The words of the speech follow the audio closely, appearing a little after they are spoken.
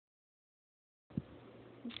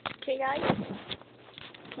Okay, guys.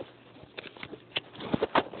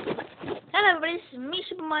 Hello, everybody. This is me,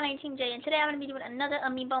 Superman19J, and today I'm going to be doing another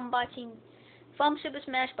amiibo unboxing from Super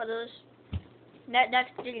Smash Brothers. That's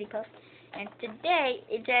Jigglypuff. And today,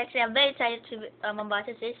 I'm very excited to unbox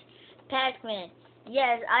this Pac-Man.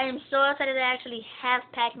 Yes, I am so excited to actually have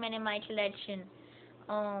Pac-Man in my collection.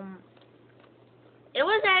 It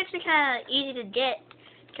was actually kind of easy to get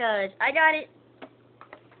because I got it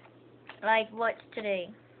like what's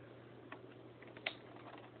today?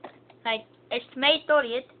 Like it's May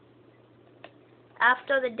 30th,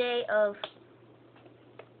 after the day of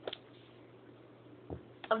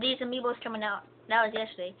these amiibos coming out. That was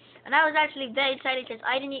yesterday, and I was actually very excited because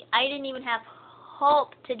I didn't even have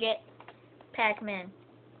hope to get Pac-Man.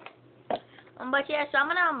 But yeah, so I'm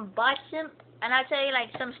gonna unbox him, and I'll tell you like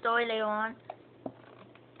some story later on.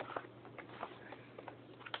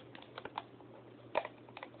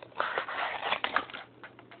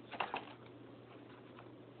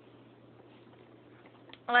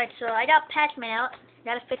 Alright, so I got Pac-Man out.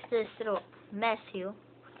 Gotta fix this little mess here.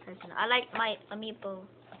 I like my amiibo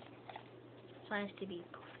signs to be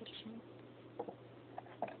perfection.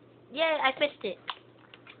 Yeah, I fixed it.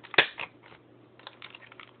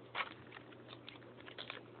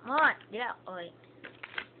 Alright, yeah, alright.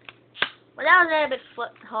 Well, that was a little bit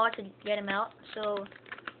hard to get him out, so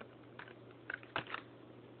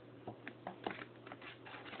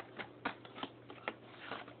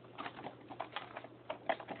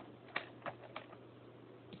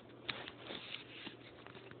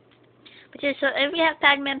but yeah, so if we have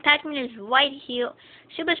Pac-Man, Pac-Man is right here.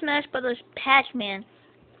 Super Smash Brothers Pac-Man.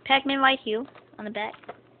 Pac-Man right here on the back.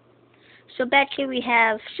 So back here we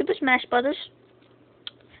have Super Smash Brothers.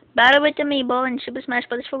 Battle with Amiibo and Super Smash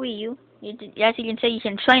Brothers for Wii U. As you can see, you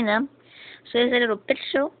can train them. So there's a little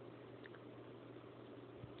picture.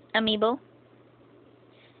 Amiibo.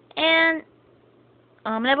 And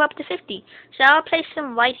level up to 50. So I'll place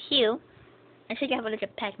them right here. I think I have a look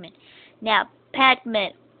at Pac-Man. Now,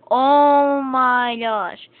 Pac-Man. Oh my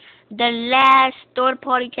gosh. The last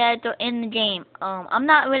third-party character in the game. I'm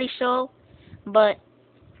not really sure, but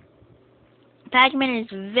Pac-Man is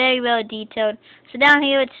very well detailed. So down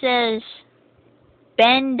here it says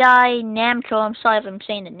Bandai Namco. I'm sorry if I'm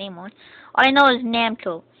saying the name wrong. All I know is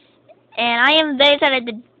Namco. And I am very excited.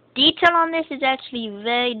 The detail on this is actually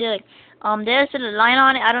very good. There's a line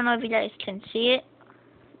on it. I don't know if you guys can see it.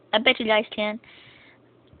 I bet you guys can.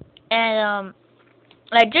 And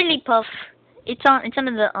like Jigglypuff, it's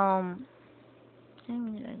under the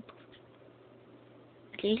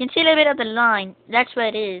okay, you can see a little bit of the line. That's where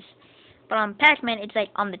it is. But on Pac-Man, it's like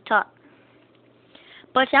on the top.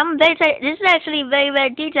 But I'm very excited. This is actually very, very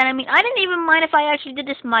detailed. I mean, I didn't even mind if I actually did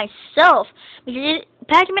this myself, because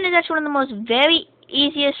Pac-Man is actually one of the most very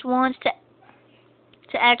easiest ones to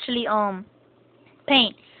actually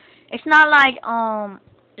paint. It's not like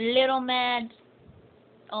Little Mad,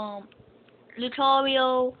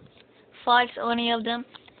 Lucario, Fox, or any of them.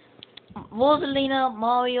 Rosalina,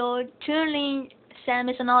 Mario, Toon-Link,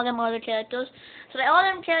 Samus, and all them other characters. So like, all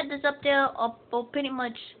them characters up there are pretty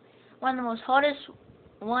much one of the most hardest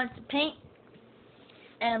ones to paint.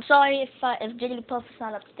 And I'm sorry if Jigglypuff is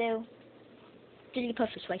not up there.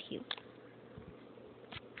 Jigglypuff is right here.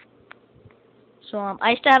 So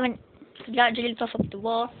I still haven't got Jigglypuff up the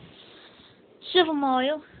wall. Super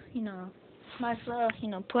Mario, might as well,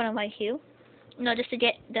 put him right here. Just to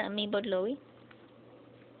get the amiibo glowy.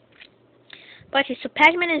 But so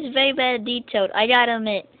Pac-Man is very, very detailed. I gotta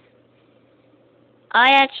admit,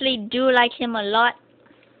 I actually do like him a lot.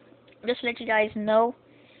 Just to let you guys know.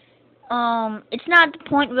 It's not the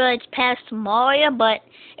point where it's past Mario, but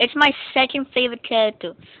it's my second favorite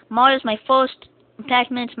character. Mario's my first,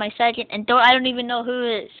 Pac-Man's my second, and I don't even know who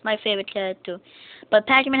is my favorite character. But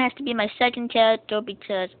Pac-Man has to be my second character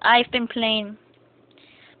because I've been playing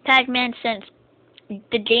Pac-Man since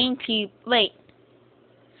the GameCube. Wait,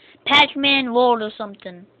 Pac-Man World or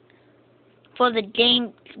something for the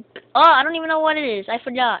game. Oh, I don't even know what it is. I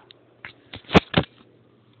forgot.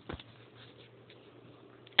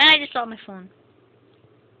 And I just saw my phone.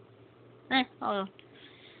 Oh.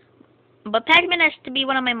 But Pac-Man has to be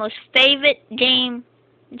one of my most favorite games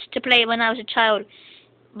to play when I was a child.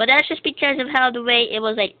 But that's just because of how the way it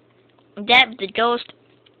was like that, the ghost.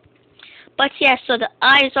 But yeah, so the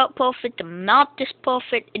eyes are perfect, the mouth is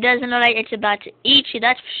perfect. It doesn't look like it's about to eat you,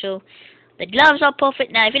 that's for sure. The gloves are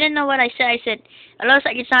perfect. Now, if you didn't know what I said, it looks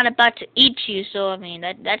like it's not about to eat you. So I mean,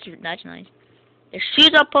 that's nice. The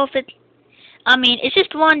shoes are perfect. I mean, it's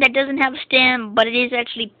just one that doesn't have a stem, but it is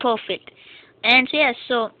actually perfect. And so yeah,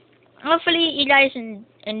 so hopefully you guys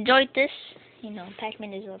enjoyed this.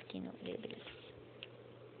 Pac-Man is off, a little bit.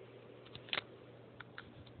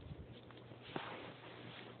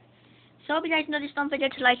 So I hope you guys know this. Don't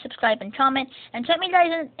forget to like, subscribe, and comment. And tell me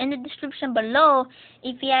guys in the description below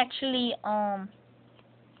if you actually are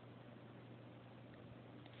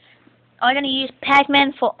gonna use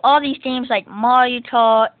Pac-Man for all these games like Mario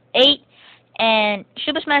Kart 8 and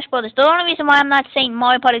Super Smash Bros. The only reason why I'm not saying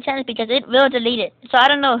Mario Party 10 is because it will delete it. So I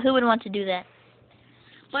don't know who would want to do that.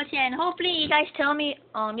 But yeah, and hopefully you guys tell me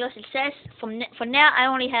your success. For now, I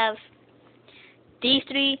only have these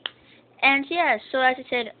 3. And yeah, so as I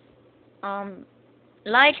said,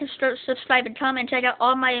 like, subscribe, and comment. Check out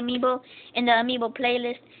all my amiibo in the amiibo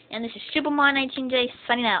playlist. And this is Super Mario 19J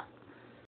signing out.